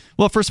case?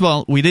 Well, first of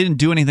all, we didn't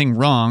do anything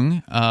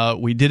wrong.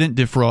 We didn't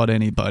defraud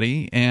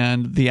anybody,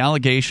 and the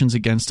allegations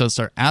against us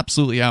are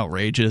absolutely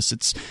outrageous.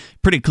 It's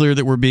pretty clear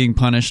that we're being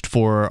punished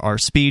for our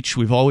speech.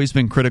 We've always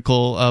been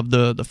critical of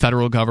the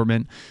federal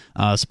government,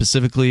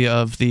 specifically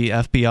of the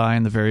FBI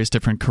and the various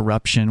different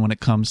corruption when it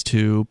comes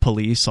to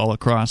police all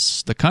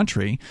across the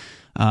country.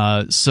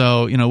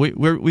 So,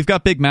 we've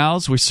got big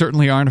mouths. We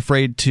certainly aren't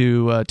afraid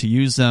to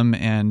use them,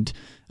 and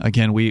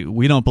again,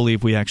 we don't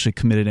believe we actually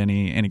committed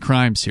any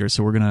crimes here,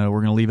 so we're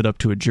gonna leave it up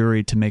to a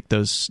jury to make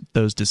those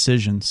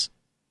decisions.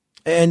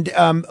 And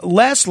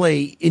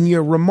lastly, in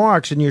your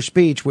remarks, in your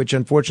speech, which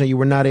unfortunately you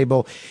were not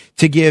able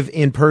to give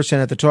in person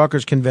at the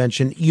Talkers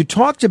Convention, you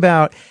talked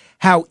about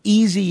how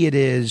easy it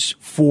is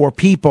for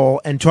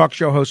people, and talk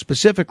show hosts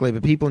specifically,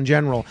 but people in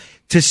general,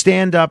 to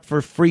stand up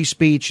for free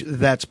speech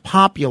that's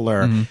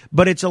popular.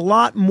 But it's a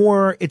lot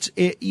more.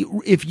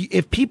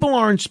 If people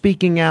aren't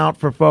speaking out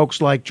for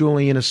folks like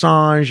Julian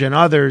Assange and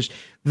others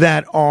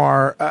that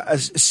are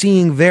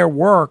seeing their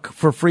work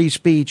for free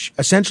speech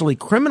essentially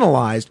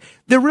criminalized,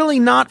 they're really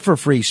not for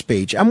free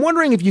speech. I'm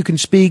wondering if you can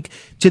speak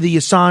to the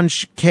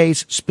Assange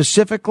case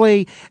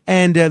specifically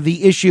and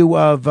the issue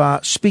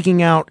of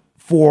speaking out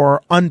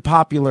for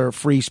unpopular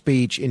free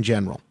speech in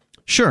general.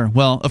 Sure.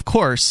 Well, of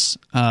course,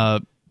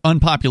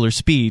 unpopular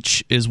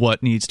speech is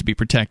what needs to be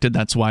protected.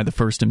 That's why the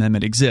First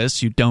Amendment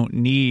exists. You don't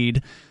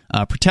need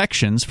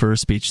protections for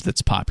speech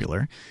that's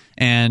popular.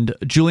 And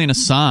Julian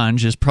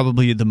Assange is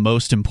probably the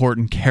most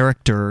important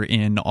character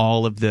in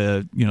all of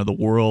the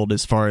world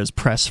as far as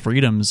press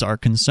freedoms are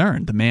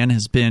concerned. The man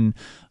has been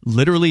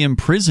literally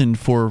imprisoned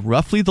for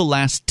roughly the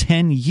last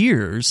 10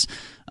 years.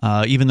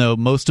 Even though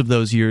most of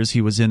those years he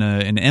was in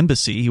an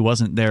embassy, he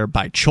wasn't there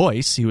by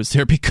choice. He was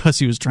there because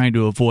he was trying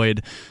to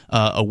avoid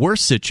a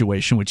worse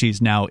situation, which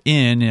he's now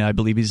in. I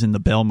believe he's in the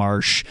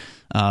Belmarsh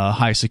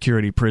high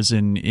security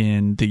prison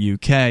in the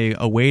UK,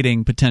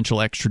 awaiting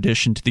potential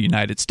extradition to the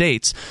United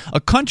States,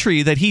 a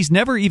country that he's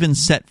never even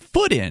set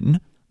foot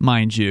in,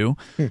 mind you,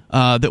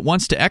 that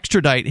wants to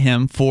extradite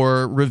him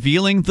for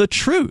revealing the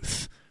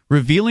truth.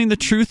 Revealing the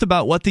truth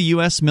about what the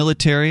U.S.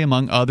 military,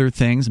 among other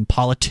things, and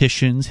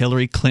politicians,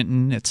 Hillary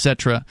Clinton,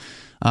 etc.,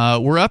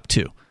 were up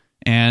to.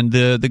 And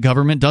the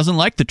government doesn't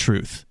like the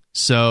truth.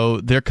 So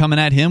they're coming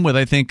at him with,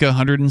 I think,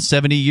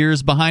 170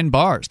 years behind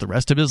bars, the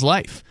rest of his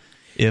life,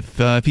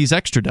 if he's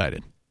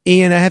extradited.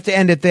 Ian, I have to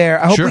end it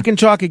there. I hope Sure. we can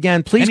talk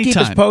again. Please keep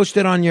us Anytime.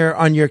 posted on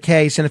your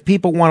case. And if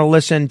people want to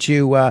listen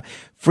to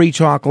Free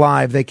Talk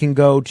Live, they can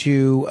go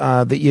to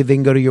they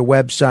can go to your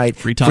website,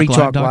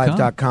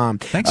 freetalklive.com.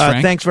 Thanks,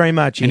 Frank. Thanks very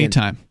much, Ian.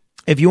 Anytime.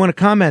 If you want to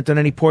comment on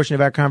any portion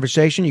of our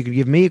conversation, you can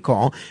give me a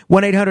call.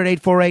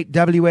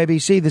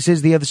 1-800-848-WABC. This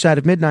is The Other Side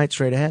of Midnight.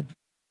 Straight ahead.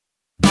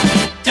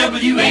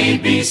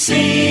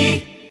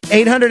 WABC.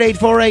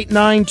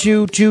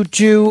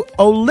 800-848-9222.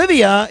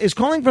 Olivia is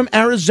calling from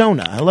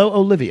Arizona. Hello,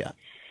 Olivia.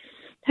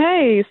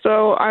 Hey,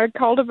 so I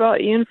called about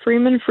Ian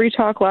Freeman, Free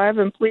Talk Live,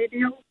 and plea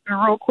deal. And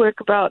real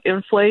quick about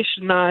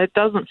inflation, it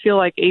doesn't feel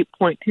like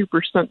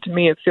 8.2% to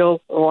me. It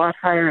feels a lot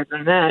higher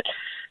than that.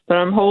 But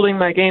I'm holding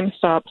my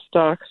GameStop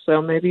stock,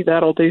 so maybe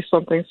that'll do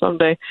something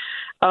someday.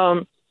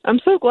 I'm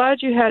so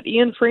glad you had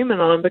Ian Freeman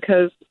on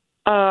because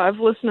I've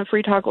listened to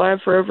Free Talk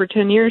Live for over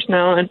 10 years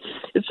now, and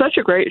it's such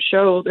a great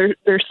show.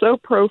 They're so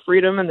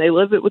pro-freedom, and they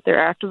live it with their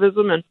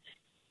activism, and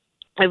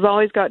I've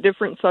always got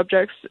different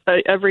subjects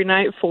every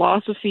night: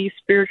 philosophy,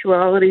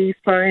 spirituality,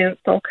 science,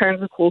 all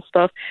kinds of cool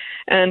stuff.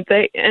 And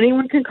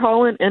anyone can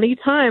call in any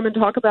time and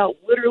talk about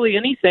literally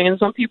anything. And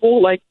some people,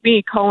 like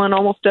me, call in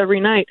almost every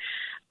night.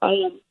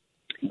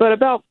 But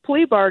about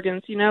plea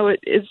bargains,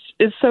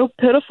 it's so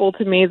pitiful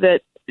to me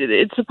that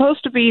it's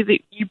supposed to be that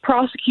you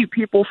prosecute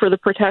people for the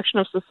protection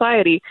of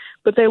society,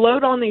 but they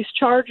load on these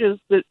charges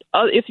that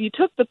if you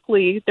took the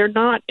plea, they're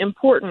not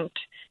important.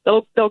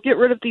 They'll get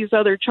rid of these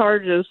other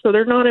charges, so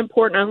they're not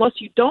important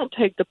unless you don't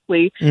take the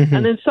plea. Mm-hmm.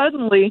 And then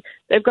suddenly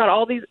they've got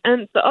all these.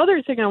 And the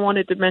other thing I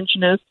wanted to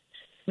mention is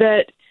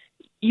that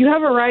you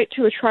have a right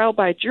to a trial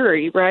by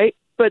jury, right?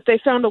 But they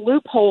found a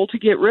loophole to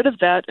get rid of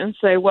that and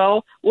say,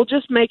 well, we'll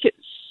just make it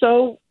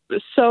so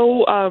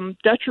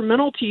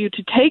detrimental to you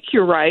to take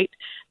your right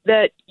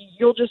that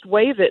you'll just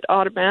waive it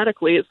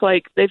automatically. It's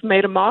like they've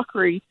made a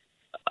mockery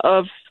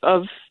of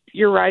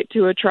your right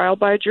to a trial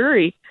by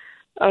jury.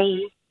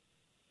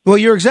 Well,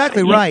 you're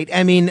exactly right.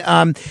 I mean,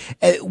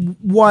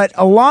 what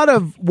a lot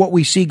of what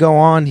we see go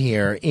on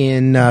here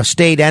in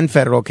state and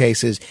federal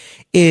cases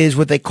is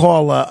what they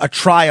call a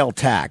trial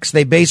tax.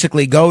 They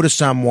basically go to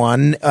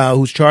someone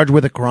who's charged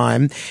with a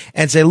crime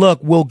and say, look,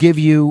 we'll give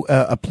you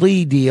a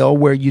plea deal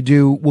where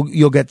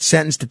you'll get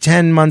sentenced to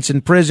 10 months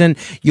in prison.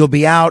 You'll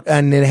be out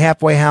in a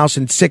halfway house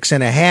in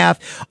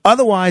 6.5.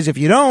 Otherwise, if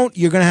you don't,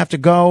 you're going to have to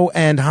go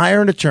and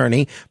hire an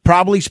attorney,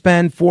 probably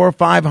spend $400,000 or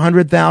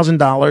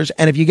 $500,000.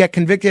 And if you get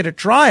convicted at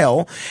trial,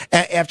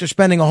 after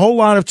spending a whole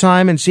lot of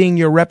time and seeing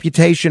your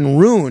reputation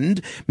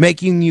ruined,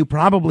 making you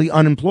probably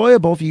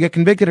unemployable, if you get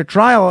convicted at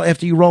trial,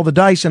 after you roll the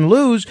dice and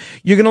lose,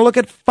 you're going to look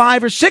at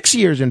 5 or 6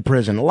 years in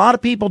prison. A lot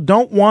of people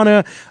don't want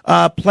to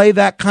play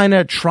that kind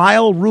of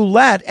trial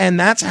roulette, and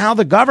that's how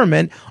the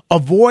government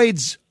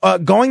avoids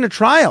going to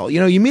trial.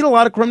 You meet a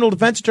lot of criminal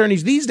defense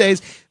attorneys these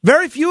days.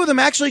 Very few of them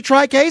actually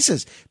try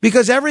cases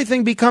because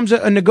everything becomes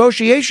a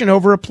negotiation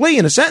over a plea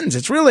and a sentence.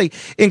 It's really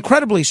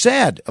incredibly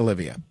sad,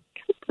 Olivia.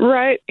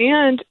 Right,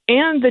 and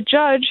the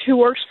judge who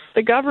works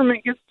for the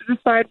government gets to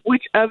decide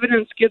which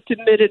evidence gets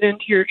admitted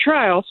into your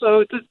trial.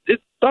 So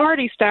it's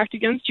already stacked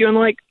against you. And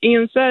like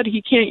Ian said,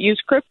 he can't use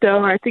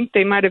crypto. I think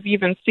they might have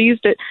even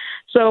seized it.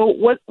 So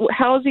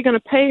how is he going to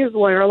pay his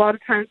lawyer? A lot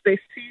of times they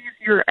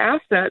seize your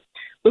assets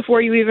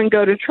before you even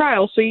go to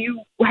trial. So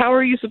how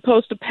are you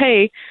supposed to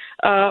pay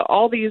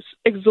all these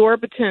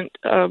exorbitant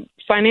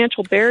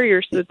financial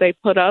barriers that they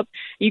put up?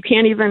 You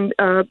can't even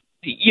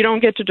you don't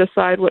get to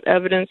decide what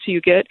evidence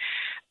you get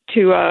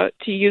to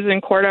use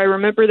in court. I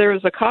remember there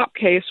was a cop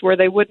case where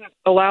they wouldn't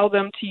allow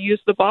them to use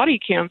the body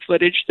cam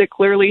footage that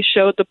clearly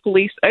showed the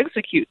police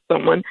execute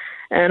someone,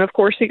 and of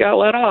course he got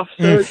let off.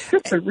 So it's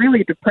just a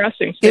really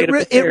depressing state of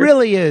affairs. It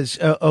really is,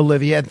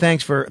 Olivia. And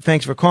thanks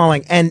for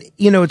calling. And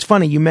it's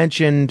funny you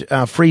mentioned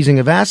freezing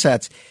of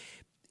assets.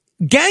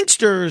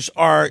 Gangsters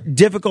are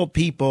difficult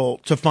people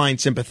to find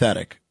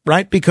sympathetic,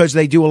 right? Because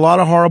they do a lot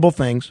of horrible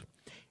things,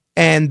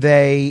 and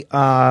they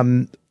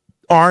aren't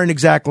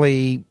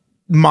exactly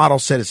model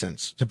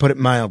citizens, to put it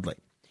mildly.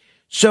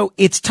 So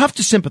it's tough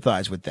to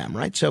sympathize with them,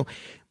 right? So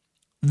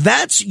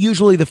that's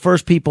usually the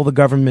first people the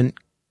government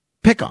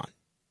pick on,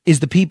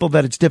 is the people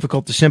that it's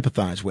difficult to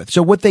sympathize with.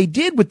 So what they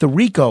did with the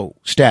RICO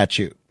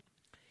statute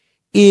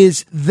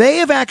is they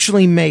have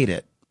actually made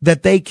it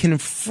that they can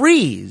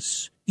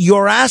freeze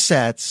your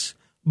assets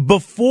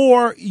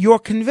before you're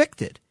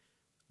convicted.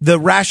 The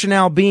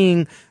rationale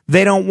being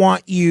they don't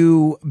want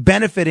you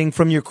benefiting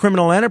from your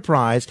criminal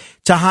enterprise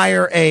to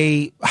hire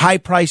a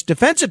high-priced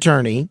defense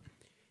attorney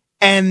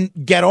and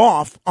get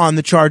off on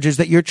the charges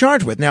that you're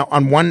charged with. Now,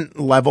 on one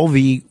level,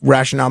 the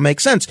rationale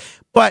makes sense.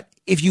 But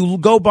if you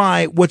go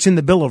by what's in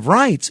the Bill of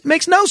Rights, it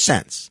makes no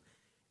sense.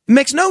 It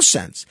makes no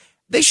sense.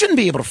 They shouldn't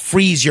be able to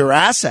freeze your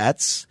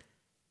assets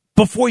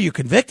before you're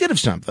convicted of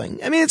something.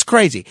 I mean, it's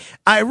crazy.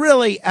 I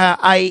really,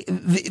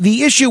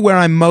 the issue where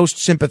I'm most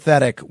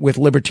sympathetic with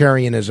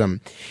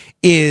libertarianism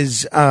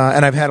is,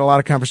 and I've had a lot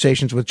of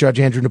conversations with Judge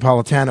Andrew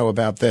Napolitano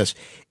about this,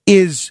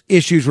 is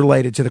issues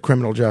related to the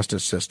criminal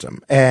justice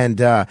system. And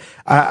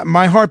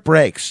my heart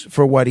breaks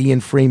for what Ian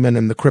Freeman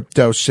and the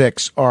Crypto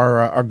Six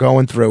are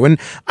going through. And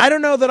I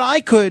don't know that I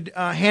could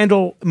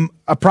handle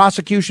a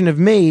prosecution of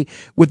me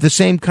with the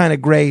same kind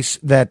of grace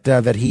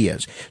that he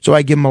is. So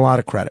I give him a lot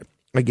of credit.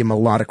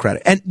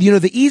 And,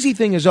 the easy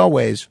thing is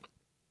always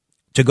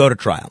to go to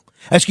trial.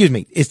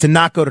 Is to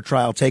not go to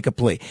trial, take a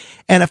plea.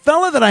 And a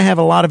fella that I have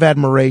a lot of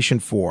admiration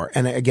for,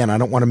 and again, I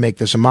don't want to make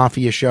this a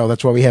mafia show,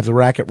 that's why we have the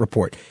Racket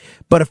Report,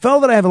 but a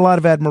fella that I have a lot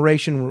of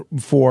admiration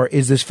for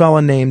is this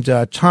fella named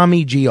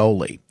Tommy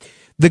Gioli.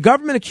 The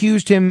government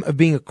accused him of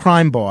being a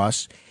crime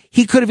boss.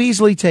 He could have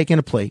easily taken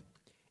a plea.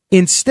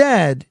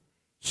 Instead,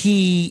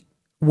 he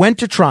went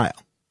to trial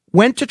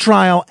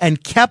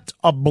and kept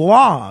a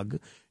blog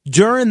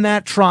during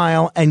that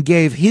trial and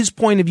gave his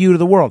point of view to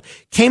the world.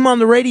 Came on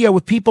the radio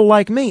with people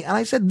like me. And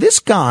I said, this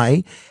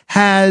guy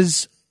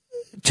has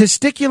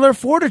testicular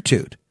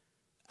fortitude.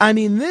 I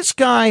mean, this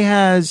guy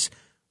has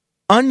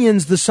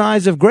onions the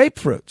size of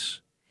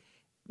grapefruits,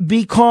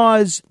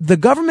 because the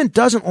government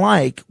doesn't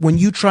like when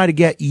you try to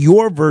get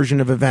your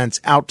version of events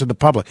out to the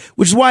public,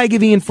 which is why I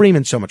give Ian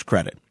Freeman so much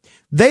credit.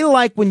 They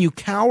like when you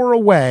cower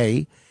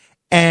away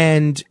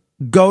and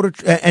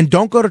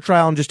don't go to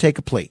trial and just take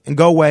a plea and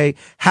go away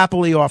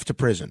happily off to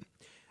prison.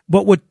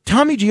 But what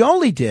Tommy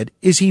Gioli did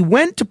is he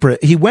went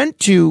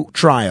to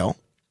trial,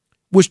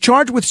 was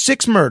charged with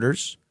 6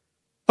 murders,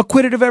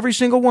 acquitted of every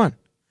single one,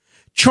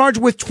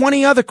 charged with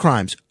 20 other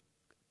crimes,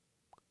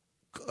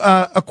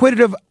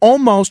 acquitted of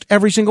almost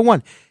every single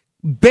one,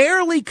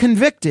 barely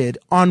convicted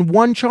on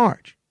one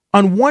charge.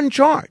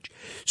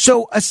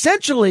 So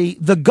essentially,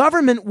 the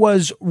government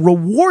was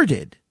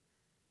rewarded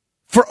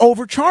for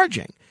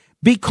overcharging.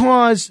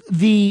 Because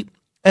and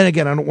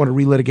again, I don't want to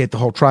relitigate the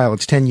whole trial.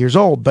 It's 10 years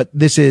old, but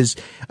this is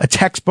a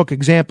textbook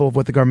example of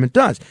what the government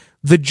does.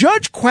 The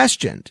judge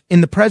questioned,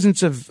 in the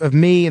presence of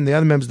me and the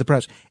other members of the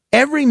press,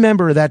 every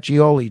member of that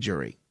Gioli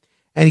jury.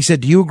 And he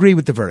said, do you agree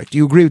with the verdict? Do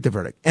you agree with the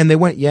verdict? And they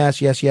went, yes,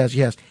 yes, yes,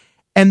 yes.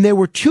 And there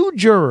were 2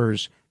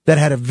 jurors that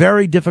had a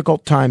very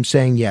difficult time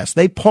saying yes.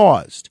 They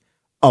paused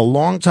a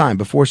long time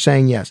before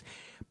saying yes.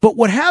 But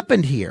what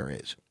happened here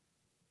is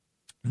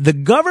the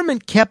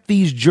government kept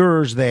these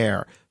jurors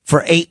there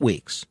for 8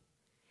 weeks.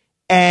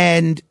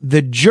 And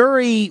the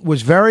jury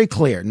was very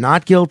clear.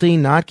 Not guilty,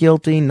 not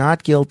guilty,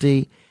 not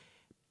guilty.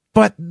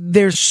 But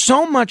there's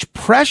so much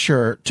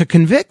pressure to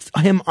convict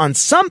him on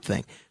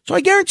something. So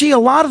I guarantee a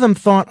lot of them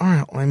thought, all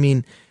right, I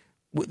mean,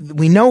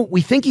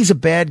 we think he's a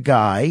bad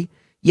guy.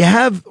 You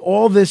have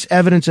all this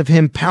evidence of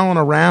him palling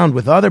around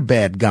with other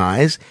bad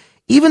guys.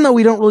 Even though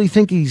we don't really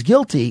think he's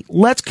guilty,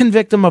 let's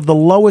convict him of the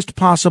lowest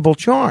possible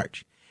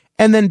charge.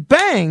 And then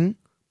bang,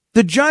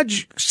 the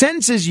judge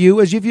sentences you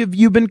as if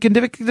you've been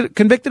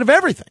convicted of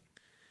everything.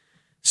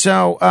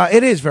 So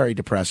it is very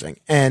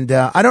depressing. And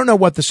I don't know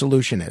what the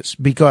solution is,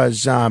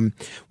 because,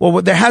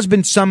 there has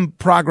been some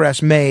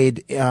progress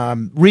made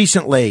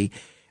recently.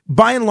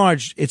 By and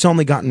large, it's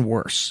only gotten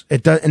worse.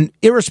 And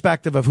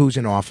irrespective of who's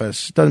in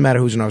office, doesn't matter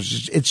who's in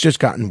office, it's just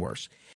gotten worse.